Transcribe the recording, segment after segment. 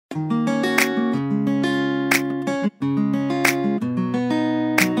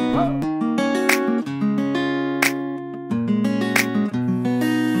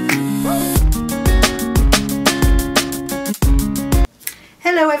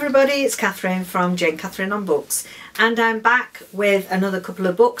everybody, it's Catherine from Jayne Catherine on Books, and I'm back with another couple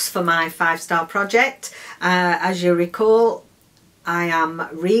of books for my 5-star project. As you recall, I am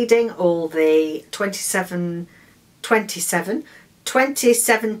reading all the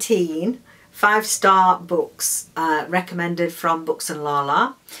 2017 5-star books recommended from Books and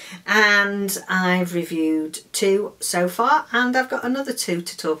Lala, and I've reviewed 2 so far, and I've got another 2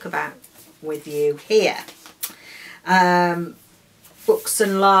 to talk about with you here. Books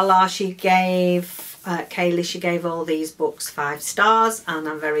and Lala, Kaylee, she gave all these books 5 stars, and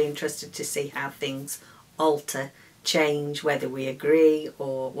I'm very interested to see how things alter, change, whether we agree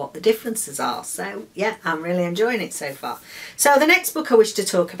or what the differences are. So yeah, I'm really enjoying it so far. So the next book I wish to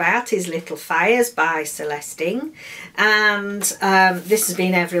talk about is Little Fires by Celeste, and this has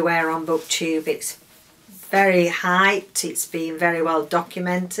been everywhere on BookTube. It's very hyped, it's been very well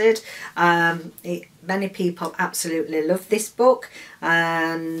documented. Many people absolutely love this book,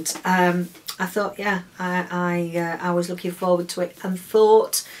 and I thought, yeah, I was looking forward to it, and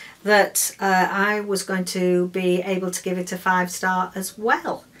thought that I was going to be able to give it a 5-star as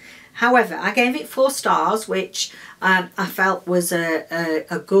well. However, I gave it 4 stars, which I felt was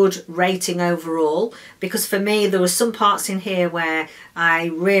a good rating overall, because for me there were some parts in here where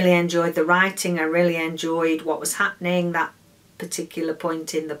I really enjoyed the writing, I really enjoyed what was happening, that particular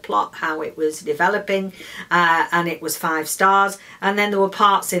point in the plot, how it was developing, and it was 5 stars. And then there were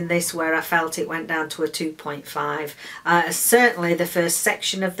parts in this where I felt it went down to a 2.5. Certainly the first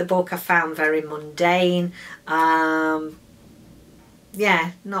section of the book I found very mundane.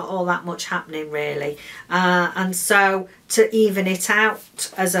 Yeah, not all that much happening really, and so to even it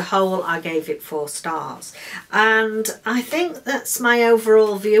out as a whole, I gave it 4 stars. And I think that's my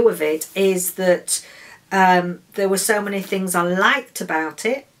overall view of it, is that there were so many things I liked about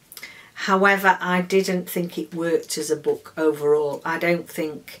it. However, I didn't think it worked as a book overall. I don't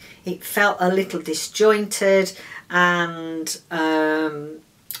think it felt a little disjointed, and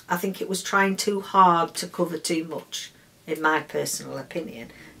I think it was trying too hard to cover too much, in my personal opinion.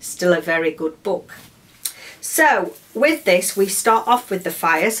 Still a very good book. So with this, we start off with the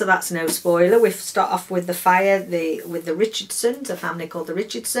fire, so that's no spoiler. We start off with the fire, with the Richardsons, a family called the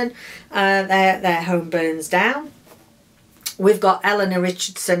Richardson. Their home burns down. We've got Eleanor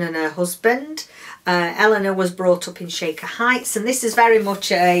Richardson and her husband. Eleanor was brought up in Shaker Heights, and this is very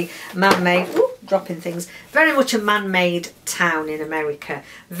much a man-made, dropping things, very much a man-made town in America.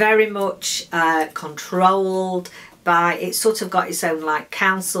 Very much controlled by, it's sort of got its own like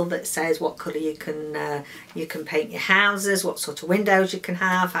council that says what colour you can paint your houses, what sort of windows you can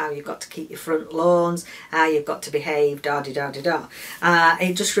have, how you've got to keep your front lawns, how you've got to behave, da-de-da-de-da.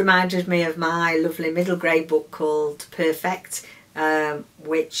 It just reminded me of my lovely middle grade book called Perfect,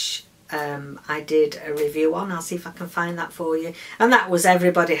 which I did a review on. I'll see if I can find that for you. And that was,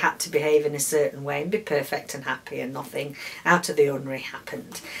 everybody had to behave in a certain way and be perfect and happy, and nothing out of the ordinary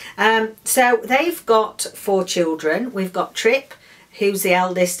happened. So they've got 4 children. We've got Trip, who's the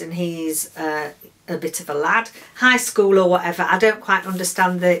eldest, and he's a bit of a lad, high school or whatever. I don't quite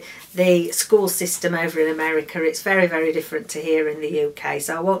understand the school system over in America. It's very, very different to here in the UK,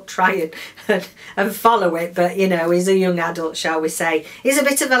 so I won't try and follow it, but you know, he's a young adult, shall we say. He's a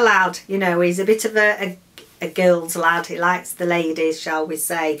bit of a lad, you know, he's a bit of a girl's lad. He likes the ladies, shall we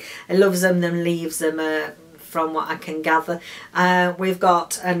say. He loves them, then leaves them, from what I can gather. We've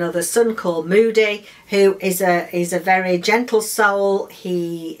got another son called Moody, who is a very gentle soul.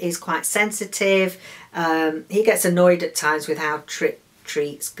 He is quite sensitive. He gets annoyed at times with how Trip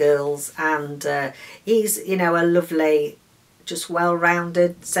treats girls, and he's, you know, a lovely, just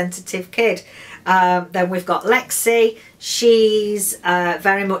well-rounded, sensitive kid. Then we've got Lexi. She's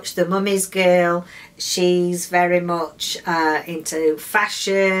very much the mummy's girl. She's very much into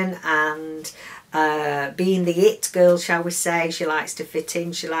fashion and being the it girl, shall we say. She likes to fit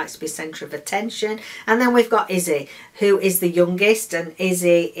in, she likes to be centre of attention. And then we've got Izzy, who is the youngest, and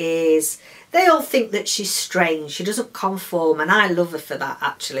Izzy is, they all think that she's strange, she doesn't conform, and I love her for that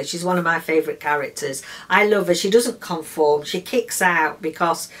actually. She's one of my favourite characters. I love her, she doesn't conform, she kicks out,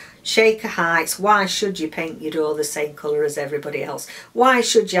 because Shaker Heights, why should you paint your door the same colour as everybody else? Why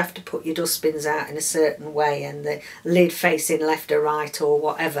should you have to put your dustbins out in a certain way and the lid facing left or right or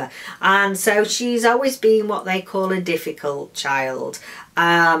whatever? And so she's always been what they call a difficult child,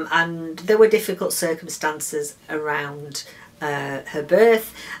 and there were difficult circumstances around her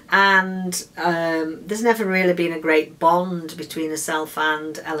birth, and there's never really been a great bond between herself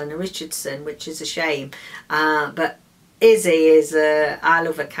and Eleanor Richardson, which is a shame, but Izzy is I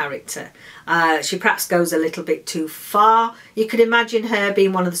love her character. She perhaps goes a little bit too far. You could imagine her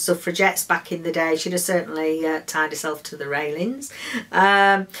being one of the suffragettes back in the day. She'd have certainly tied herself to the railings.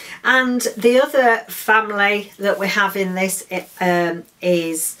 And the other family that we have in this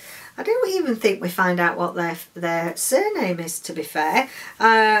is, I don't even think we find out what their surname is, to be fair.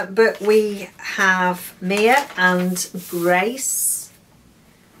 But we have Mia and Grace.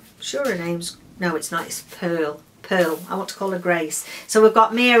 I'm sure her name's, no it's not, it's Pearl. I want to call her Grace. So we've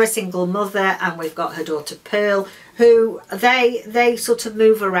got Mia, a single mother, and we've got her daughter Pearl, who they sort of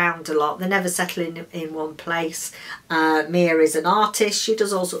move around a lot. They never settle in one place. Mia is an artist. She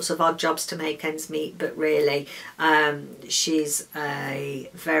does all sorts of odd jobs to make ends meet, but really she's a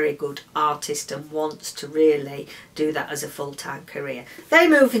very good artist and wants to really do that as a full-time career. They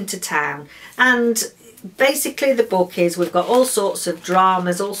move into town, and basically the book is, we've got all sorts of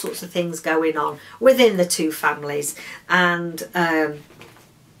dramas, all sorts of things going on within the two families, and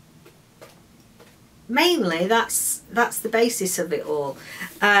mainly that's the basis of it all.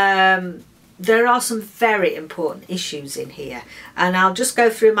 There are some very important issues in here, and I'll just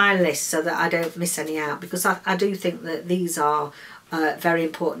go through my list so that I don't miss any out, because I do think that these are very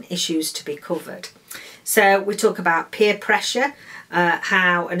important issues to be covered. So we talk about peer pressure,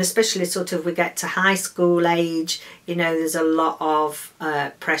 how, and especially sort of we get to high school age, you know, there's a lot of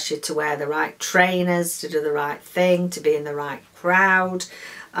pressure to wear the right trainers, to do the right thing, to be in the right crowd,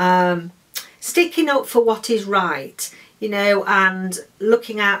 sticking up for what is right, you know, and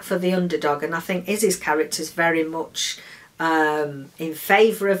looking out for the underdog. And I think Izzy's character is very much in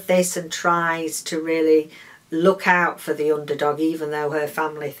favour of this and tries to really look out for the underdog, even though her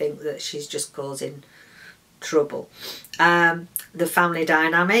family think that she's just causing trouble. The family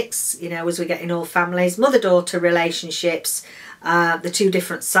dynamics, you know, as we get in all families, mother-daughter relationships, the two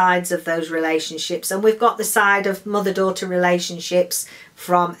different sides of those relationships. And we've got the side of mother-daughter relationships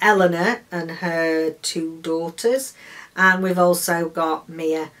from Eleanor and her two daughters, and we've also got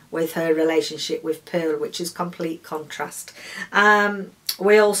Mia with her relationship with Pearl, which is complete contrast.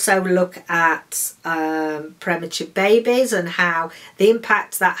 We also look at premature babies and how the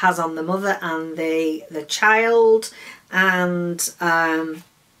impact that has on the mother and the child. And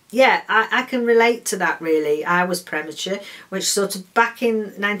yeah, I can relate to that really. I was premature, which sort of back in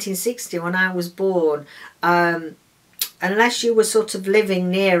 1960 when I was born, unless you were sort of living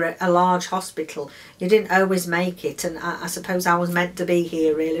near a large hospital, you didn't always make it. And I suppose I was meant to be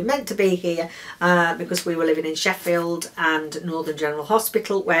here, really. Meant to be here because we were living in Sheffield and Northern General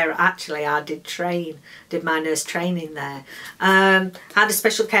Hospital, where actually I did my nurse training there. Had a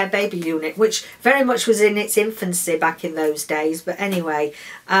special care baby unit, which very much was in its infancy back in those days. But anyway,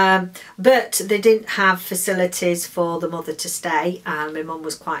 but they didn't have facilities for the mother to stay. And my mum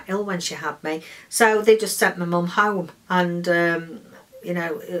was quite ill when she had me. So they just sent my mum home. And you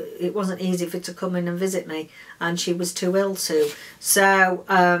know, it wasn't easy for her to come in and visit me, and she was too ill to. So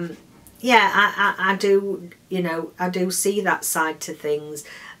yeah, I do, you know, I do see that side to things.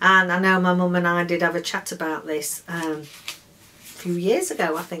 And I know my mum and I did have a chat about this a few years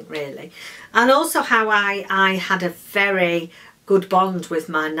ago, I think, really. And also how I had a very good bond with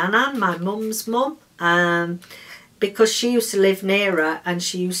my nana, my mum's mum, because she used to live near her, and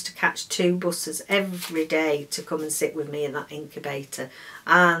she used to catch 2 buses every day to come and sit with me in that incubator.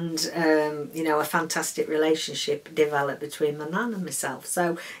 And, you know, a fantastic relationship developed between my nan and myself.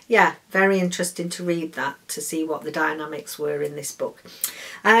 So, yeah, very interesting to read that, to see what the dynamics were in this book.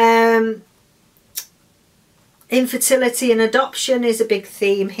 Infertility and adoption is a big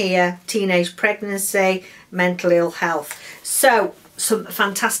theme here. Teenage pregnancy, mental ill health. So, some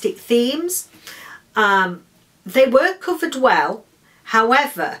fantastic themes. They were covered well,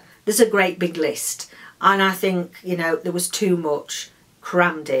 however, there's a great big list, and I think, you know, there was too much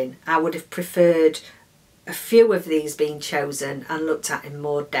crammed in. I would have preferred a few of these being chosen and looked at in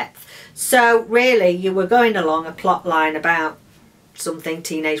more depth. So really, you were going along a plot line about something,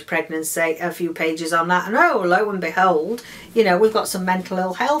 teenage pregnancy, a few pages on that, and oh, lo and behold, you know, we've got some mental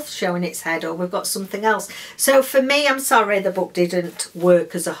ill health showing its head, or we've got something else. So for me, I'm sorry, the book didn't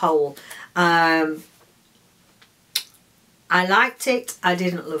work as a whole. I liked it, I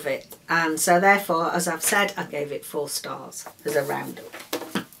didn't love it, and so therefore, as I've said, I gave it 4 stars as a roundup.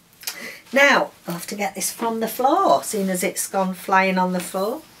 Now, I'll have to get this from the floor, seeing as it's gone flying on the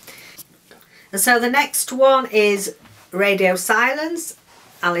floor. And so the next one is Radio Silence,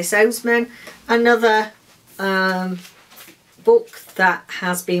 Alice Oseman, another book that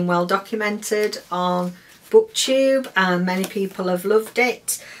has been well documented on BookTube, and many people have loved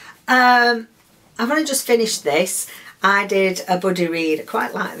it. I've only just finished this. I did a buddy read. I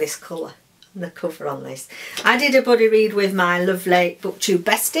quite like this colour. the cover on this. I did a buddy read with my lovely booktube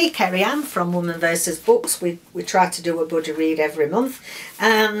bestie Kerry Ann from Woman vs Books. We try to do a buddy read every month,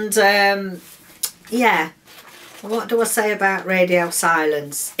 and yeah, what do I say about Radio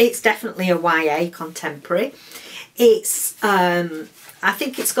Silence? It's definitely a YA contemporary. It's I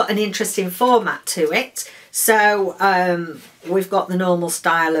think it's got an interesting format to it. So we've got the normal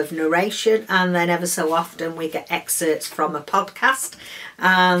style of narration, and then ever so often we get excerpts from a podcast,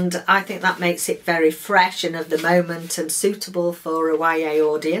 and I think that makes it very fresh and of the moment and suitable for a YA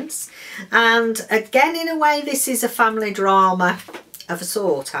audience. And again, in a way, this is a family drama of a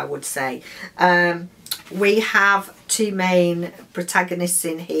sort, I would say. We have two main protagonists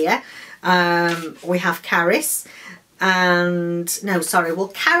in here. We have Caris, and no, sorry, well,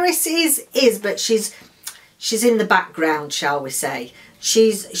 Caris is, but she's in the background, shall we say.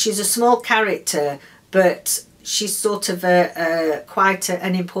 She's a small character, but she's sort of quite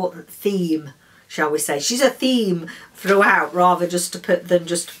an important theme, shall we say. She's a theme throughout, rather than just a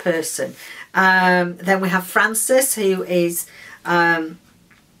person. Then we have Frances, who is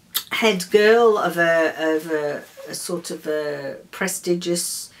head girl of a sort of a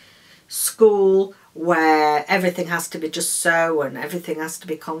prestigious school where everything has to be just so, and everything has to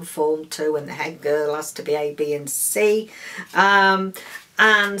be conformed to, and the head girl has to be A, B and C. And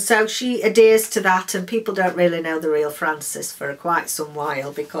so she adheres to that, and people don't really know the real Frances for quite some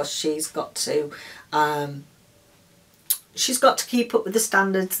while, because she's got to keep up with the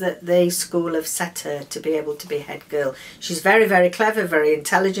standards that the school have set her to be able to be head girl. She's very, very clever, very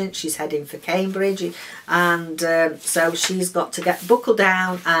intelligent. She's heading for Cambridge, and so she's got to get buckled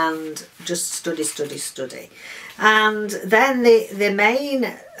down and just study. And then the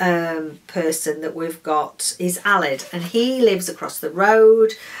main person that we've got is Aled, and he lives across the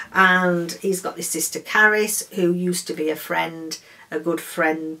road, and he's got this sister Caris, who used to be a good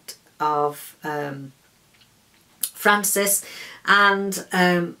friend of Frances,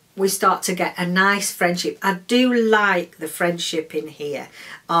 and we start to get a nice friendship. I do like the friendship in here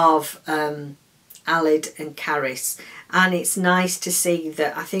of Aled and Caris, and it's nice to see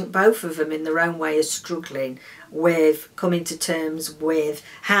that I think both of them in their own way are struggling with coming to terms with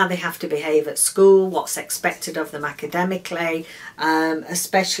how they have to behave at school, what's expected of them academically.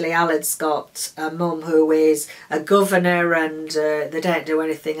 Especially Aled's got a mum who is a governor, and they don't do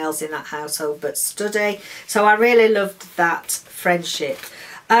anything else in that household but study. So I really loved that friendship.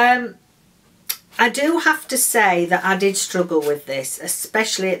 I do have to say that I did struggle with this,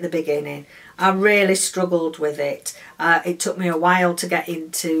 especially at the beginning. I really struggled with it. It took me a while to get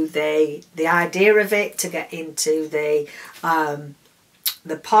into the idea of it, to get into the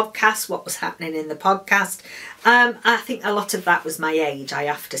podcast, what was happening in the podcast. I think a lot of that was my age, I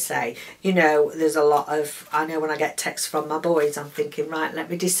have to say. You know, there's a lot of, I know when I get texts from my boys, I'm thinking, right,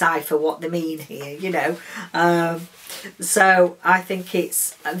 let me decipher what they mean here, you know. So I think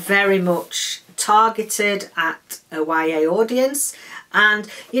it's very much targeted at a YA audience. And,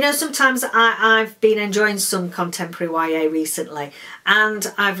 you know, sometimes I've been enjoying some contemporary YA recently,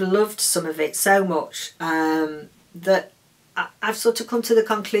 and I've loved some of it so much that I've sort of come to the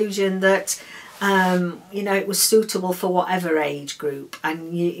conclusion that, you know, it was suitable for whatever age group,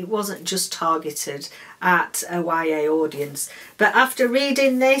 and it wasn't just targeted at a YA audience. But after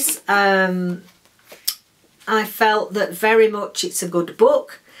reading this, I felt that very much it's a good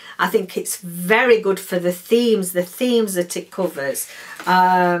book. I think it's very good for the themes that it covers.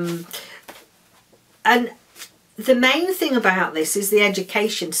 And the main thing about this is the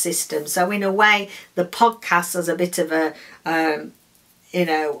education system. So in a way, the podcast has a bit of a, you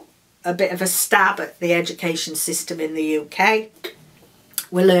know, a bit of a stab at the education system in the UK.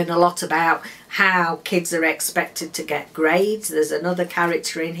 We learn a lot about how kids are expected to get grades. There's another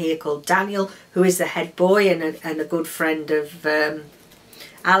character in here called Daniel, who is the head boy and a good friend of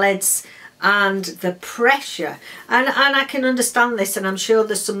Aled's, and the pressure, and I can understand this, and I'm sure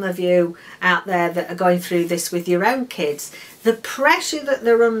there's some of you out there that are going through this with your own kids. The pressure that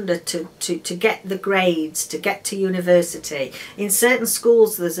they're under to get the grades, to get to university. In certain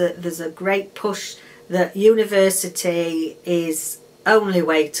schools there's a great push that university is only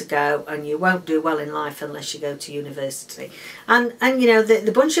way to go, and you won't do well in life unless you go to university. And you know,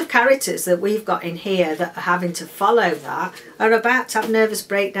 the bunch of characters that we've got in here that are having to follow that are about to have nervous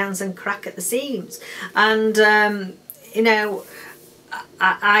breakdowns and crack at the seams. And you know,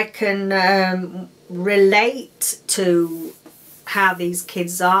 I can relate to how these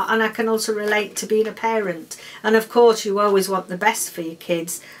kids are, and I can also relate to being a parent. And of course you always want the best for your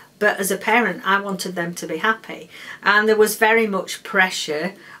kids, but as a parent I wanted them to be happy, and there was very much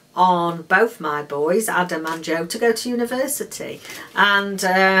pressure on both my boys, Adam and Joe, to go to university, and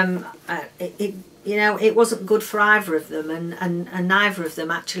you know, it wasn't good for either of them, and neither of them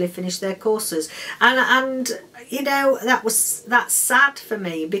actually finished their courses, and you know, that's sad for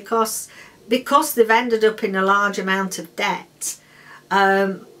me, because they've ended up in a large amount of debt,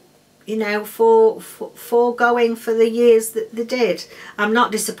 you know, for going for the years that they did. I'm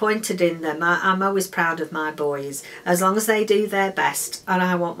not disappointed in them. I'm always proud of my boys, as long as they do their best, and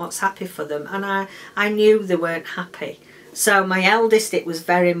I want what's happy for them, and I knew they weren't happy. So my eldest, it was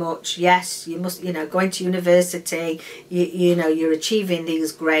very much, yes, you must, you know, going to university, you know, you're achieving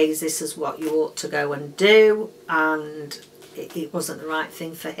these grades, this is what you ought to go and do, and it wasn't the right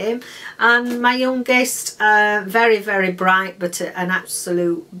thing for him. And my youngest, very, very bright, but an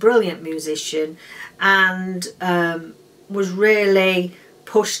absolute brilliant musician, and was really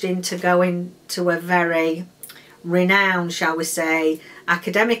pushed into going to a very renowned, shall we say,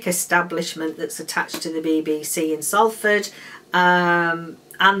 academic establishment that's attached to the BBC in Salford, and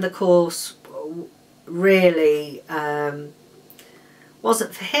the course really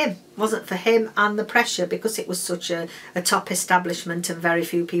wasn't for him, and the pressure, because it was such a top establishment and very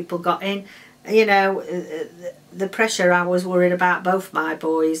few people got in, you know, the pressure, I was worried about both my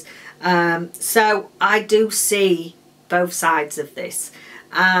boys. So I do see both sides of this,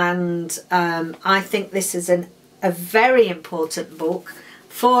 and I think this is a very important book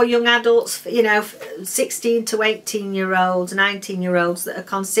for young adults, you know, 16 to 18-year-olds, 19-year-olds that are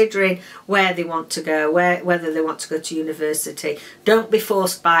considering where they want to go, whether they want to go to university. Don't be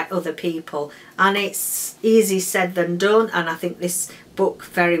forced by other people. And it's easy said than done, and I think this book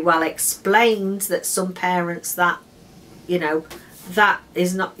very well explains that some parents, that, you know, that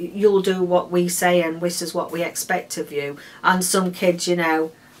is not, you'll do what we say and this is what we expect of you. And some kids, you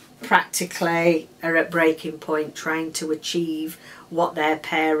know, practically are at breaking point, trying to achieve what their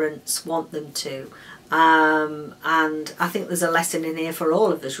parents want them to. And I think there's a lesson in here for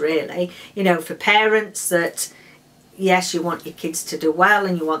all of us, really. You know, for parents, that yes, you want your kids to do well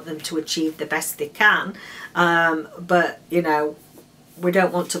and you want them to achieve the best they can, but you know, we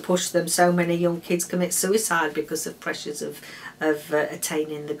don't want to push them. So many young kids commit suicide because of pressures of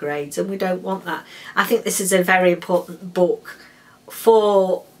attaining the grades, and we don't want that. I think this is a very important book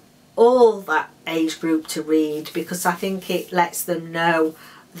for all that age group to read, because I think it lets them know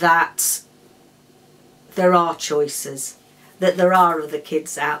that there are choices, that there are other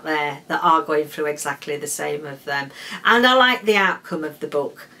kids out there that are going through exactly the same of them. And I like the outcome of the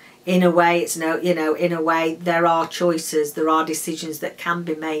book. In a way, it's no, you know, in a way there are choices, there are decisions that can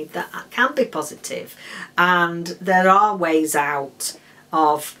be made that can be positive, and there are ways out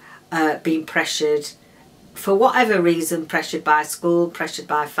of being pressured for whatever reason, pressured by school, pressured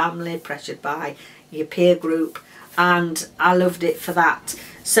by family, pressured by your peer group, and I loved it for that.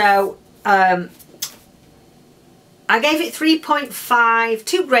 So I gave it 3.5,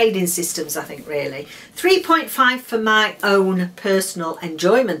 two grading systems I think really. 3.5 for my own personal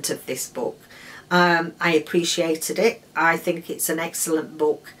enjoyment of this book. I appreciated it. I think it's an excellent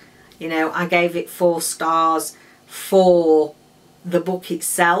book. You know, I gave it 4 stars for the book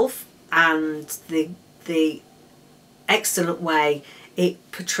itself and the excellent way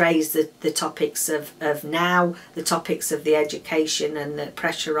it portrays the topics of now, the topics of the education and the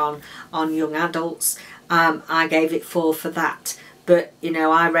pressure on young adults. I gave it 4 for that. But, you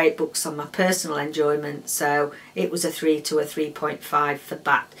know, I rate books on my personal enjoyment, so it was a 3 to a 3.5 for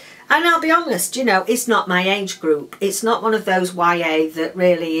that. And I'll be honest, you know, it's not my age group. It's not one of those YA that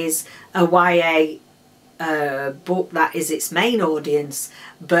really is a YA book that is its main audience,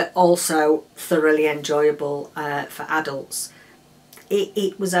 but also thoroughly enjoyable for adults.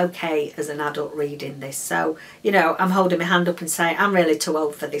 It was okay as an adult reading this. So, you know, I'm holding my hand up and saying I'm really too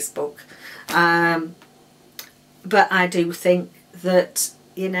old for this book. But I do think that,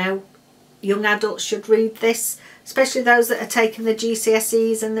 you know, young adults should read this, especially those that are taking the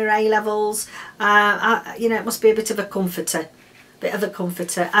GCSEs and their A-levels. You know, it must be a bit of a comforter.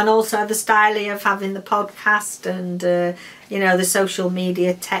 And also the style of having the podcast and, you know, the social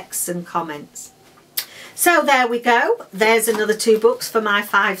media texts and comments. So there we go. There's another 2 books for my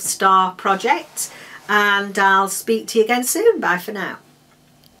 5-star project. And I'll speak to you again soon. Bye for now.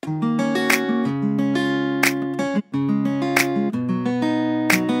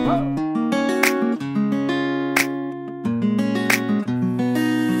 Whoa.